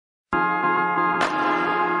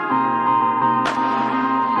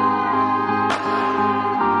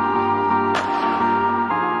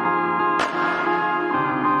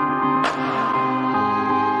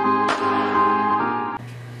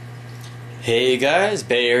Hey guys,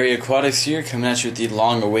 Bay Area Aquatics here, coming at you with the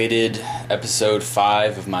long-awaited episode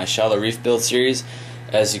 5 of my shallow reef build series.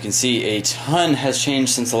 As you can see, a ton has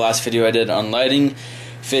changed since the last video I did on lighting.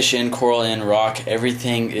 Fish in, coral in, rock,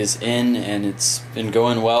 everything is in, and it's been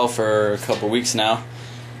going well for a couple weeks now.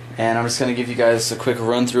 And I'm just going to give you guys a quick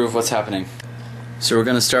run through of what's happening. So we're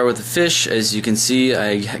going to start with the fish. As you can see,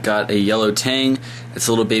 I got a yellow tang. It's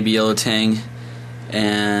a little baby yellow tang,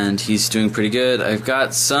 and he's doing pretty good. I've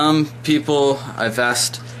got some people, I've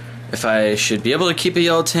asked if I should be able to keep a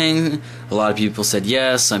yellow tang. A lot of people said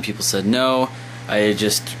yes, some people said no. I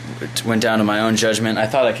just went down to my own judgment. I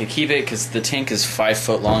thought I could keep it because the tank is 5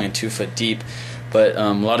 foot long and 2 foot deep, but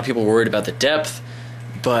a lot of people were worried about the depth.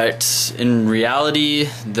 But in reality,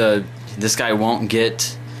 this guy won't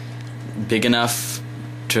get big enough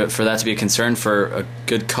for that to be a concern for a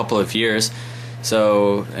good couple of years.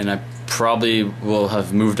 So, and I probably will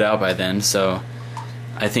have moved out by then, so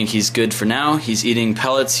I think he's good for now. He's eating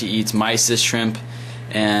pellets, he eats mysis shrimp,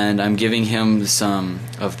 and I'm giving him some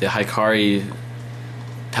of the Hikari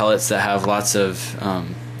pellets that have lots of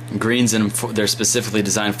greens in them. They're specifically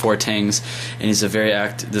designed for tangs, and he's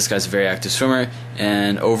this guy's a very active swimmer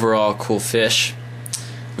and overall cool fish.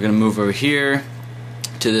 We're gonna move over here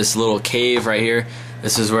to this little cave right here.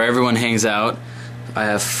 This is where everyone hangs out. I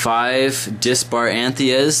have 5 disbar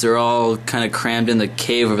anthias. They're all kind of crammed in the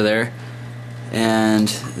cave over there, and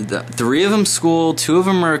 3 of them school. 2 of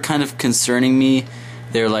them are kind of concerning me.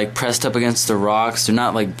 They're like pressed up against the rocks. They're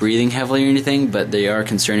not like breathing heavily or anything, but they are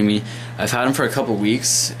concerning me. I've had them for a couple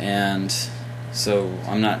weeks, and so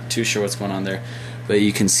I'm not too sure what's going on there, but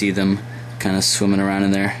you can see them kind of swimming around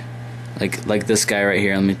in there, like this guy right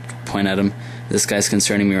here. Let me point at him. This guy's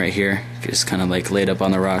concerning me right here, just kind of like laid up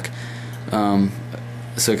on the rock.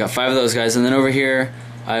 So I got 5 of those guys, and then over here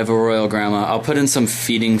I have a royal grandma. I'll put in some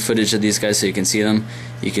feeding footage of these guys so you can see them.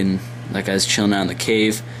 That guy's chilling out in the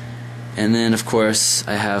cave. And then of course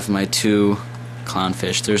I have my 2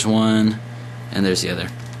 clownfish. There's one and there's the other.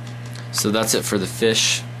 So that's it for the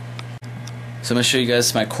fish. So I'm going to show you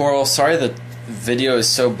guys my coral. Sorry the video is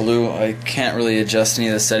so blue. I can't really adjust any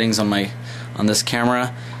of the settings on this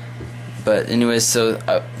camera. But anyways, so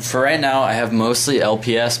for right now I have mostly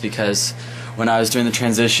LPS because when I was doing the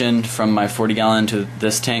transition from my 40-gallon to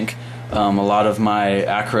this tank, a lot of my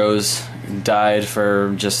acros died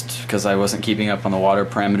just because I wasn't keeping up on the water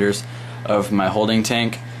parameters of my holding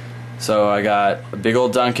tank. So I got a big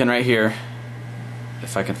old Duncan right here.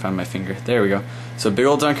 If I can find my finger, there we go. So big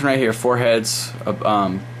old Duncan right here, 4 heads,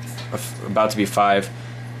 about to be 5.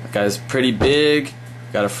 That guy's pretty big.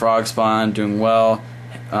 Got a frog spawn, doing well.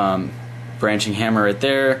 Branching hammer right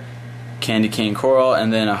there, candy cane coral,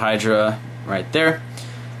 and then a hydra right there.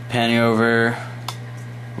 Panning over,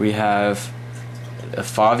 we have a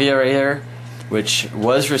favia right here, which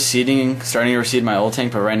was receding, starting to recede my old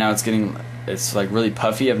tank, but right now it's like really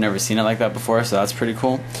puffy. I've never seen it like that before, so that's pretty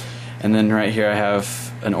cool. And then right here I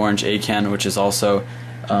have an orange acan, which is also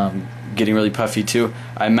getting really puffy too.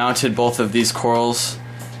 I mounted both of these corals,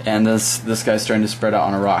 and this guy's starting to spread out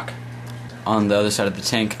on a rock. On the other side of the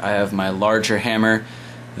tank I have my larger hammer.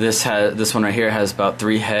 This one right here has about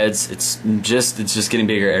 3 heads. It's just getting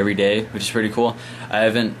bigger every day, which is pretty cool. I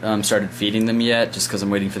haven't started feeding them yet, just because I'm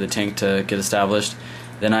waiting for the tank to get established.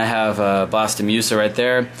 Then I have Blastomusa right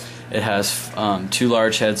there. It has 2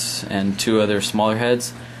 large heads and 2 other smaller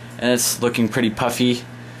heads, and it's looking pretty puffy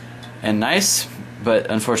and nice. But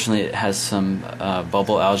unfortunately, it has some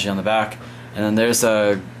bubble algae on the back. And then there's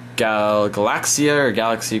a Galaxia or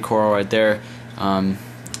Galaxy coral right there.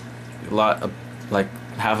 Like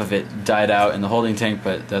half of it died out in the holding tank,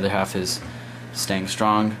 but the other half is staying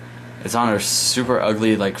strong. It's on a super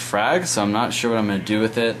ugly like frag, so I'm not sure what I'm gonna do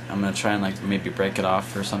with it. I'm gonna try and like maybe break it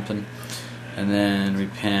off or something. And then we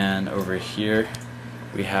pan over here.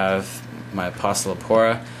 We have my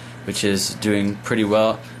Apostolopora, which is doing pretty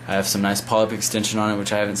well. I have some nice polyp extension on it,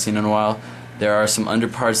 which I haven't seen in a while. There are some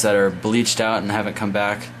underparts that are bleached out and haven't come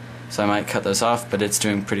back, so I might cut those off, but it's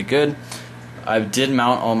doing pretty good. I did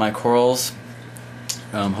mount all my corals,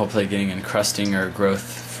 hopefully getting encrusting or growth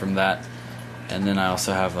from that. And then I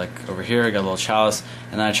also have, like over here, I got a little chalice,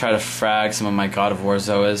 and then I try to frag some of my God of War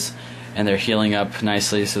zoas, and they're healing up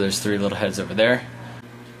nicely, so there's 3 little heads over there.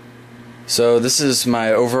 So this is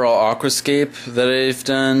my overall aquascape that I've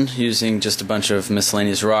done using just a bunch of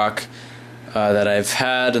miscellaneous rock that I've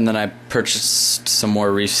had, and then I purchased some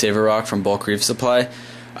more Reef Saver rock from Bulk Reef Supply.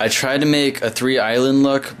 I tried to make a 3-island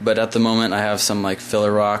look, but at the moment I have some like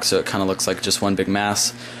filler rock, so it kind of looks like just one big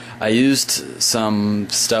mass. I used some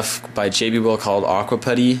stuff by JB Will called Aqua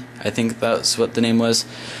Putty, I think that's what the name was,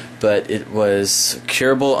 but it was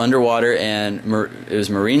curable underwater, and it was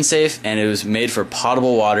marine safe, and it was made for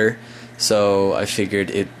potable water. So I figured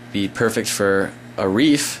it'd be perfect for a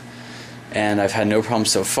reef, and I've had no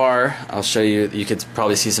problems so far. I'll show you. You could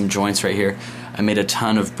probably see some joints right here. I made a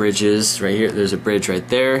ton of bridges right here. There's a bridge right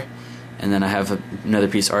there, and then I have another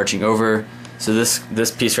piece arching over. So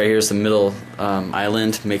this piece right here is the middle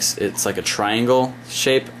island. It's like a triangle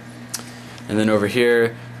shape, and then over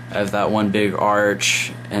here I have that one big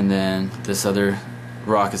arch, and then this other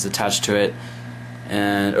rock is attached to it.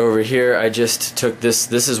 And over here I just took this.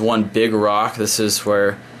 This is one big rock. This is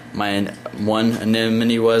where my one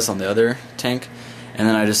anemone was on the other tank, and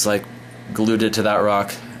then I just like glued it to that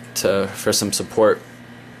rock for some support.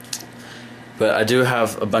 But I do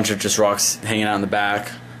have a bunch of just rocks hanging out in the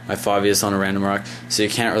back. My fovea is on a random rock, so you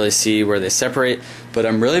can't really see where they separate. But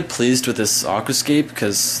I'm really pleased with this aquascape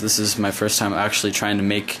because this is my first time actually trying to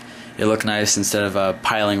make it look nice instead of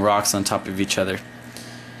piling rocks on top of each other.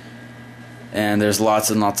 And there's lots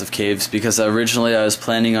and lots of caves because originally I was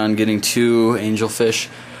planning on getting 2 angelfish,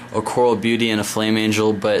 a coral beauty and a flame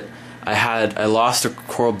angel, but I lost a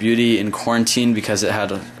coral beauty in quarantine because it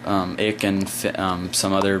had ick and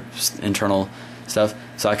some other internal stuff.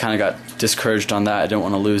 So I kind of got discouraged on that. I didn't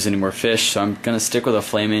want to lose any more fish, so I'm going to stick with a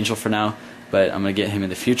flame angel for now, but I'm going to get him in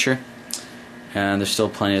the future. And there's still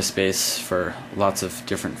plenty of space for lots of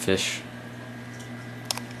different fish.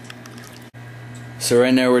 So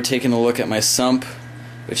right now we're taking a look at my sump,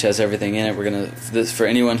 which has everything in it. For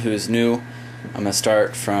anyone who is new, I'm going to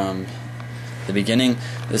start from the beginning.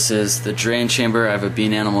 This is the drain chamber. I have a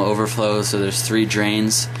bean animal overflow, so there's 3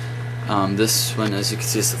 drains. This one, as you can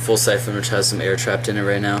see, is the full siphon, which has some air trapped in it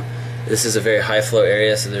right now. This is a very high flow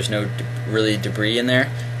area, so there's no really debris in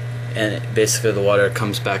there, and basically the water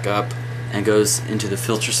comes back up and goes into the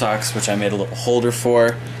filter socks, which I made a little holder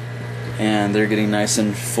for, and they're getting nice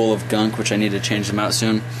and full of gunk, which I need to change them out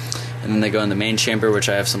soon. And then they go in the main chamber, which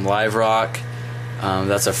I have some live rock.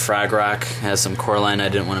 That's a frag rock, has some coralline. I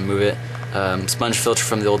didn't want to move it. Sponge filter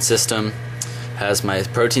from the old system, has my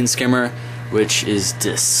protein skimmer, which is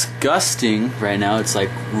disgusting right now. It's like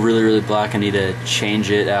really, really black. I need to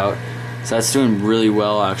change it out. So that's doing really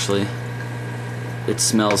well, actually. It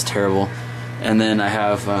smells terrible. And then I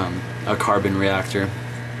have a carbon reactor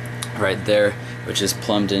right there, which is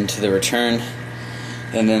plumbed into the return.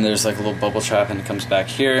 And then there's like a little bubble trap, and it comes back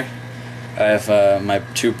here. I have my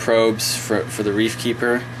 2 probes for the reef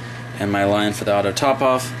keeper and my line for the auto top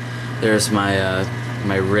off. There's my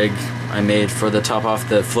my rig I made for the top off.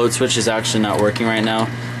 The float switch is actually not working right now,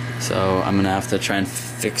 so I'm gonna have to try and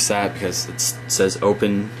fix that because it says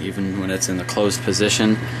open even when it's in the closed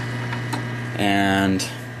position. And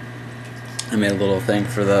I made a little thing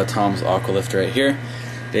for the Tom's aqua lift right here.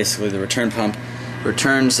 Basically the return pump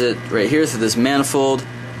returns it right here through this manifold,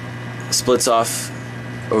 splits off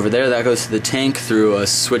over there. That goes to the tank through a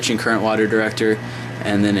switching current water director,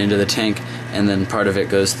 and then into the tank, and then part of it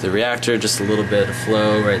goes to the reactor, just a little bit of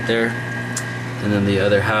flow right there. And then the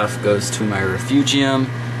other half goes to my refugium,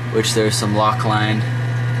 which there's some lock line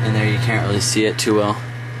in there. You can't really see it too well,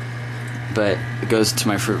 but it goes to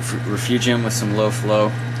my refugium with some low flow.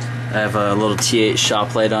 I have a little T8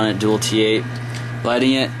 shop light on it, dual T8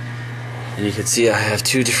 lighting it. And you can see I have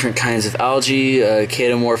 2 different kinds of algae,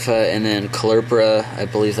 Chaetomorpha and then Caulerpa, I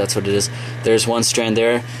believe that's what it is. There's 1 strand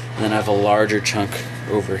there, and then I have a larger chunk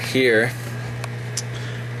over here.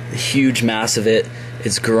 A huge mass of it.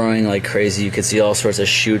 It's growing like crazy. You can see all sorts of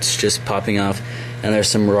shoots just popping off, and there's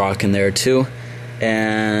some rock in there too.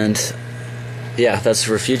 And yeah, that's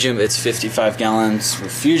the refugium. It's 55 gallons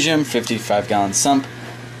refugium, 55 gallon sump,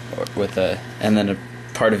 with and then a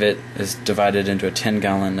part of it is divided into a 10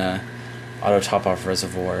 gallon auto top off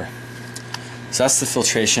reservoir. So that's the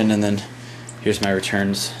filtration, and then here's my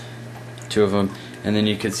returns, 2 of them, and then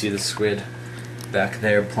you can see the squid back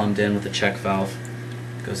there plumbed in with a check valve.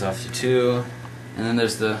 Goes off to 2, and then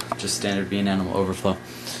there's the just standard bean animal overflow.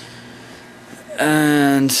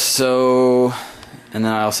 And then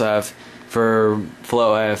I also have, for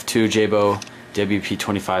flow, I have 2 Jabo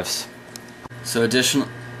WP25s. So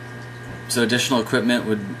additional equipment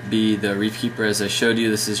would be the reef keeper, as I showed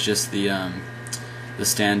you. This is just the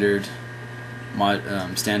standard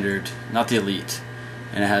standard, not the elite,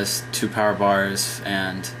 and it has 2 power bars,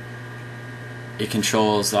 and it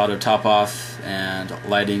controls the auto top off and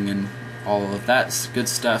lighting and all of that good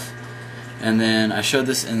stuff. And then I showed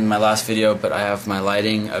this in my last video, but I have my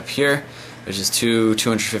lighting up here, which is 2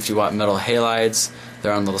 250 watt metal halides.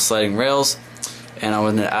 They're on little sliding rails, and I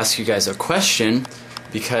wanted to ask you guys a question,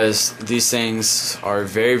 because these things are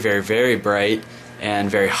very, very, very bright and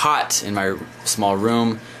very hot in my small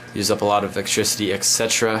room. use up a lot of electricity,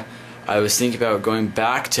 etc. I was thinking about going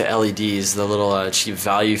back to LEDs, the little cheap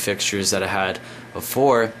value fixtures that I had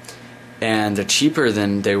before, and they're cheaper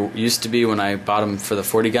than they used to be when I bought them for the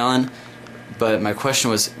 40-gallon. But my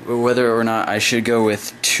question was whether or not I should go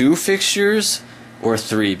with 2 fixtures or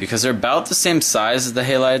 3, because they're about the same size as the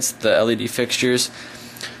halides, the LED fixtures.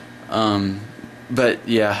 But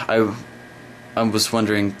yeah, I was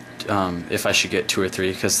wondering if I should get 2 or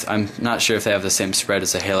 3, because I'm not sure if they have the same spread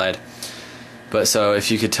as a halide. But so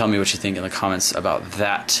if you could tell me what you think in the comments about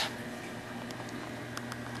that.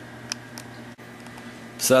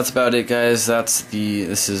 So that's about it, guys.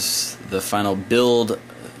 This is the final build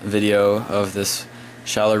video of this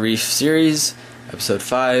Shallow Reef series, episode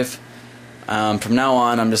 5. From now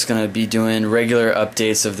on, I'm just gonna be doing regular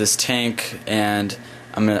updates of this tank, and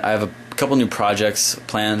I have a couple new projects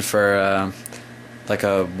planned for like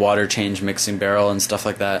a water change mixing barrel and stuff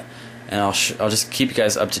like that, and I'll just keep you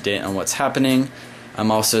guys up to date on what's happening.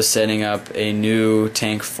 I'm also setting up a new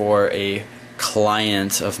tank for a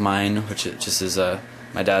client of mine, which just is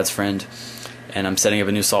my dad's friend, and I'm setting up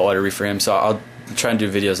a new saltwater reef for him, so I'll try and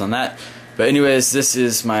do videos on that. But anyways, this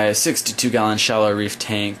is my 62-gallon Shallow Reef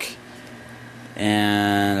tank,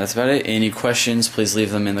 and that's about it. Any questions, please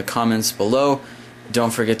leave them in the comments below.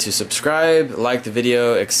 Don't forget to subscribe, like the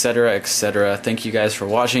video, etc., etc. Thank you guys for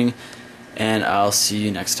watching, and I'll see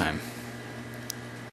you next time.